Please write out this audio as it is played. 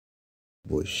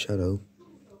boy Shadow,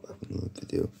 back in another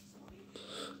video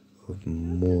of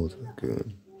more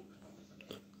tycoon.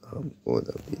 Or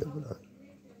that would be over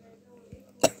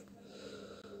that.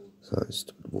 Sorry,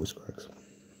 stupid voice cracks.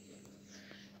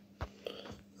 I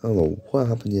don't know what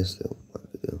happened yesterday on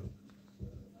that video.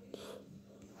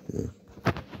 Yeah.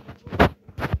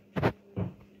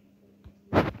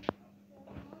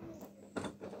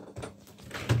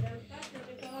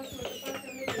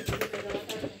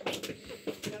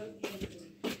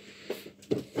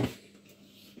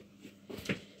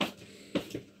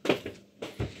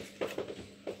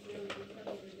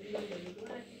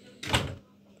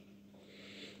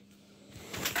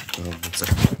 One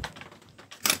second.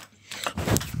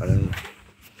 Hello.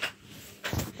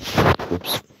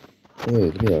 Oops. Hey,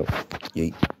 let me out.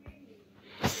 Yeet.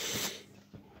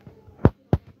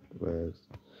 Where's...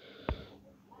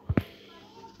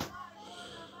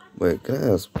 Wait, can I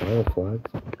ask why the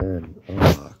flags? And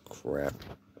oh crap.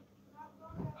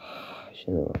 Shit,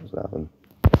 I was laughing.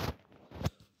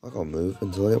 I can't move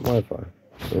until I get Wi-Fi.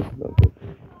 This is not good.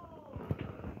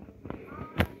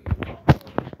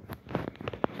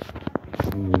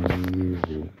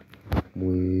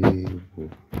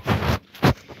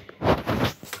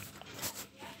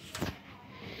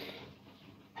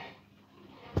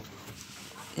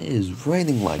 It is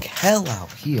raining like hell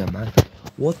out here, man.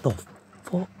 What the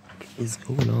fuck is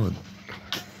going on?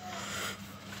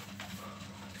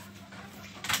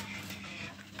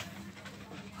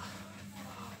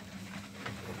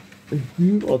 If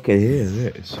you can hear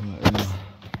this, it's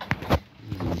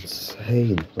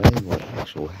insane, playing like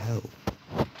actual hell.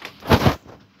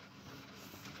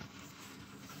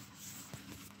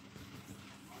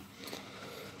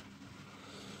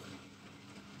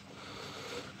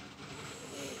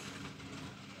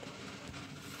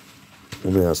 I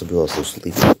mean, some people are still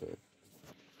sleeping.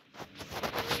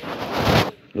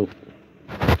 Nope.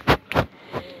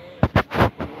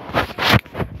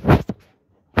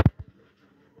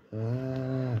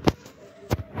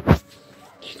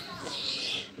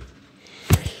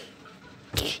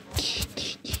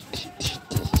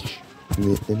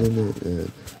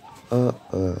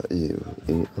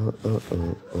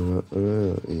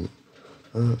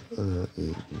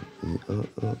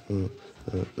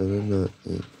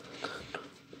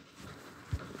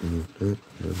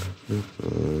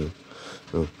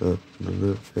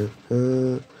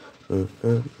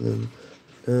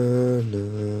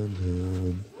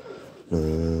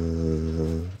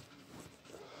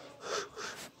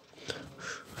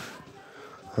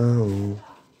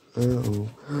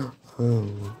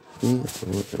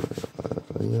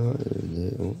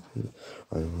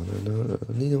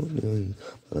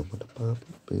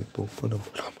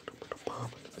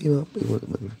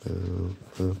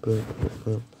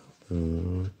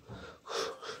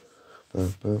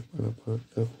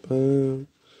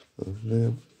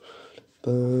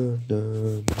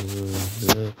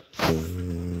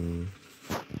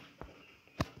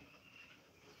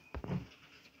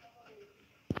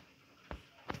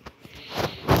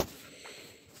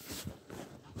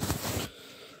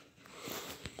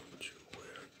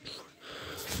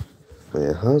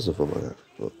 Man, how's the fun like that?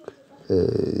 Look.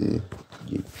 Hey,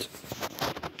 yeet.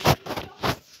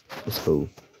 Let's go.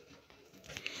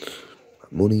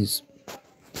 Money's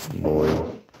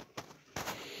mine.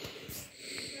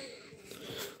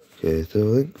 Okay, so I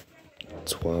think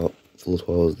 12, floor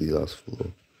 12 is the last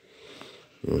floor.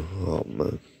 Oh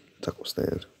man, tackle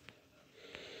stand.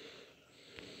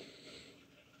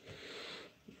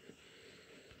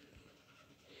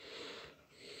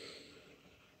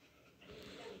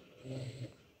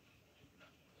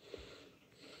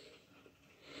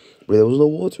 Wait, there was no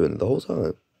water in it the whole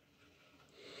time.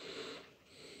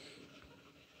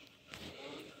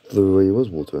 There really was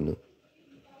water in it.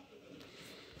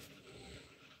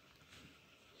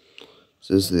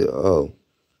 So this is the,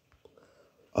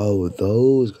 oh,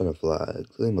 those kind of flags.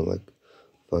 They meant like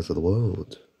flags of the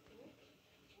world.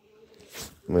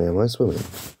 Man, am I swimming?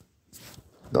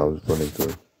 No, I'm just running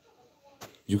through.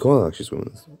 You can't actually swim in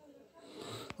this.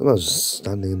 I'm not just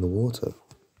standing in the water.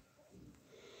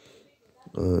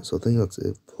 Alright, so I think that's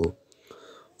it for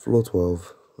floor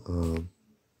 12.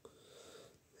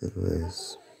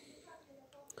 Anyways,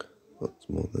 lots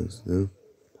more things to do.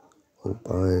 Oh,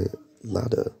 by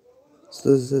ladder.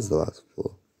 So this is the last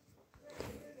floor.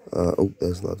 Oh,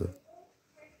 there's ladder.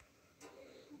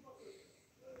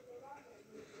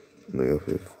 Let me go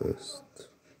here first.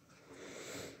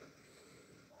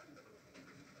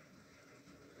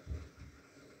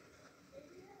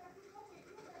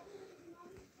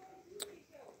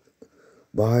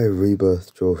 Buy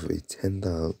rebirth trophy, 10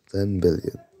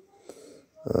 billion.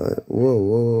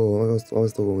 Whoa, I got I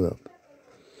was still going up.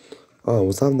 Oh, I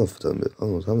was having enough for 10 billion.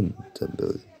 Oh, I was having 10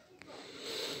 billion.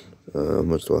 How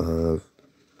much do I have?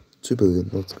 2 billion,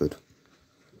 that's good.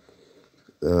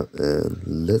 And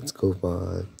let's go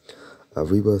buy a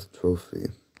rebirth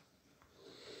trophy.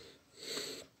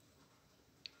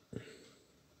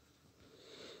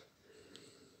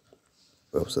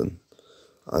 Robson,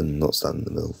 I'm not standing in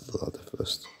the middle of the ladder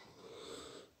first.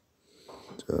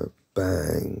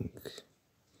 Bang.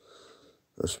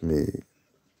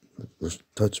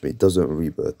 Touch me, doesn't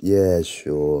rebirth. Yeah,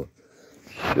 sure.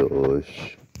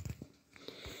 Shush.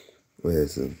 Wait,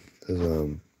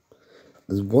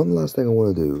 there's one last thing I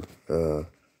want to do.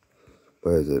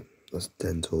 Where is it? That's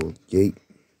dental. Yeet.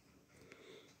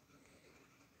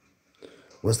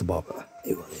 Where's the barber?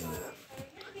 Here we go.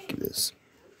 Give me this.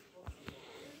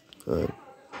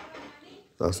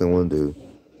 Last thing I want to do.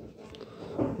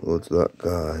 Go to that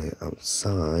guy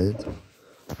outside.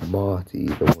 Marty,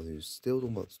 the one who still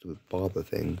wants to do a barber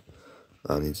thing.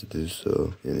 I need to do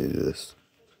so. You need to do this.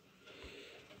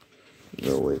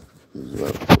 No, wait. This is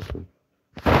not awesome.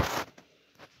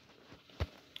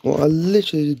 Well, I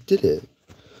literally did it.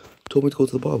 Told me to go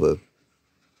to the barber.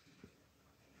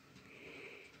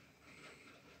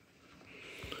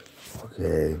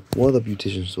 Okay, what other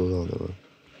beautician stores are there?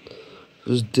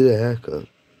 Just did a haircut.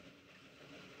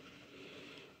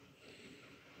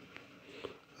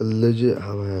 I legit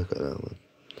have a haircut now,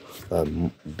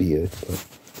 man. Beard,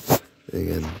 but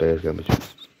again, bears can be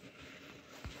choosers.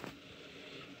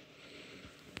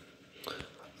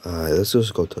 Alright, let's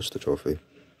just go touch the trophy.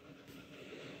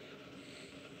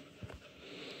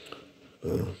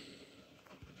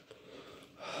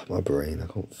 My brain, I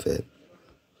can't fit.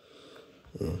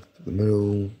 The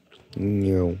middle.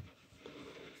 No.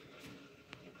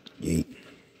 Yeet.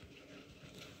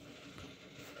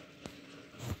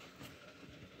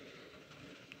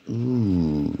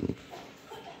 Ooh.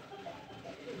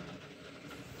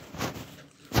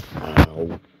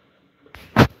 Ow.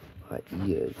 My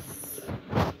ears.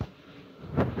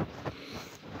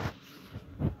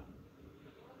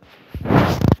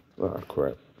 Ah,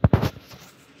 crap.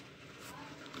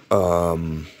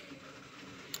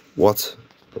 What?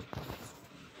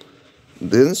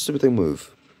 Didn't stupid thing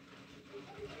move?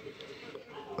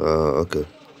 Okay.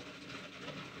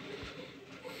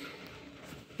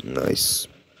 Nice.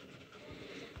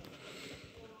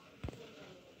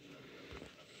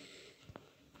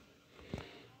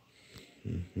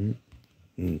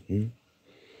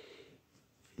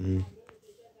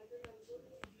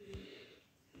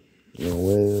 No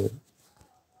way.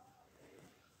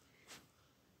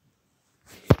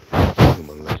 Come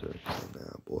on, let's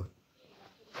now, boy.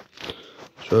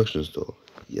 Instruction store.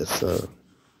 Yes, sir.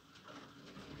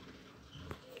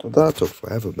 Well, that took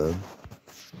forever, man.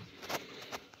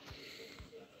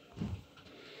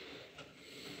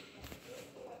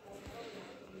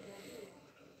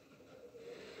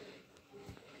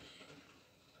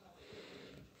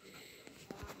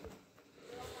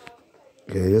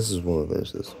 Okay, this is one of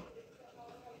this.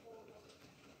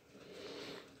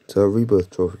 So a rebirth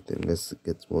trophy thing, this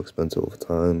gets more expensive over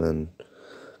time and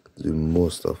do more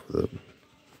stuff with it.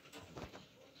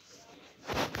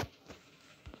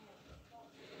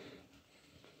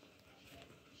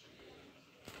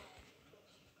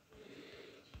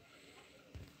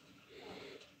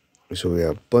 So we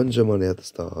have a bunch of money at the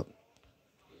start.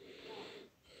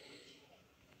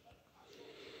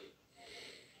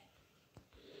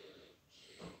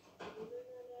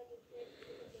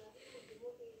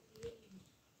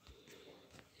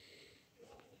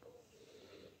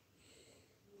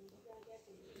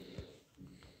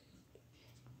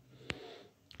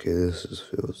 Okay, this just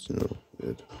feels,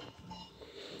 good.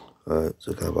 Alright,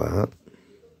 so can I buy a hat?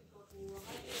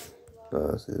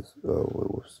 This is,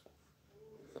 whoops.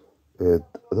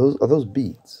 Are those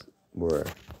beats? Where?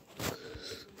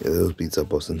 Yeah, those beats are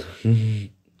busting.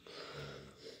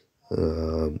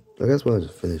 I guess when I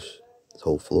just finish this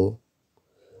whole floor,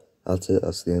 that's it.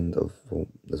 That's the end of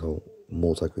this whole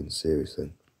multi-queen series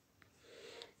thing.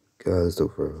 Guys, let's do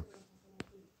it forever.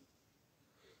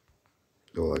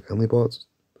 Go like how many parts?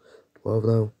 12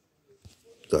 now.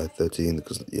 Sorry, 13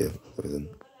 because yeah, everything.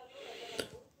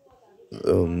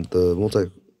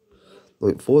 The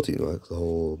 14, like the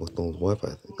whole McDonald's Wi-Fi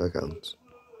thing, that counts.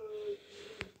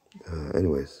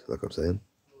 Anyways, like I'm saying,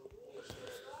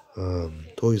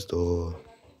 Toy Store.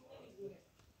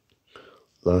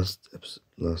 Last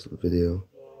video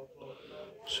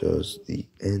shows the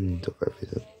end of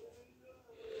everything.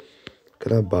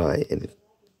 Can I buy anything?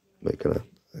 Wait, can I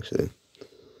actually?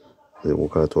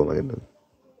 What kind of toy am I getting?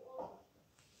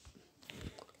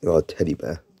 I got a teddy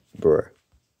bear, bruh.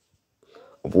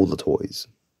 Of all the toys,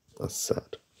 That's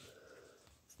sad.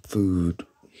 Food.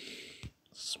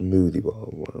 Smoothie bar.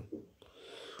 Wow.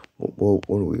 What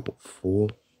are we on? 4?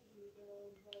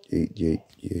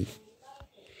 Yeet.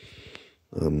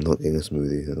 I'm not getting a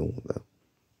smoothie. I don't want that.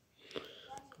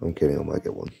 I'm kidding. I might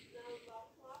get one.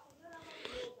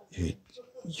 Yeet.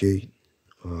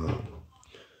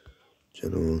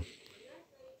 General.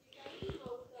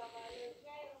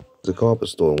 There's a carpet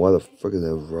store. Why the frick is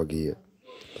there a rug here?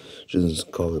 Shouldn't this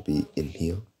carpet be in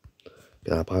here?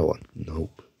 Can I buy one?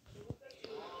 Nope.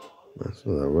 That's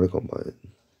not I really can't buy it.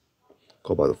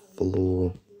 Can't buy the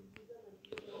floor.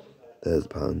 There's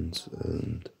pans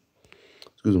and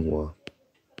excuse me moi.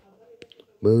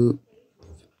 Move.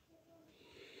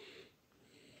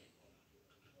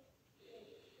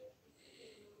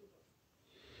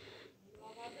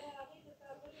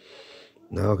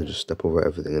 Now I can just step over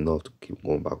everything and not have to keep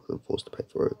going backwards and forced to pay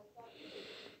for it.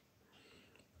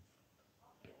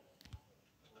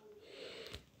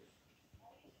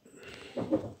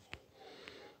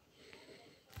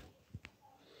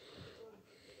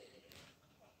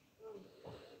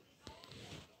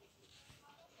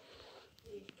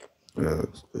 Yeah, that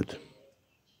looks good.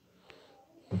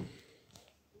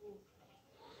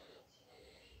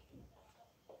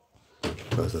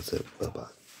 That's it. Bye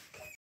bye.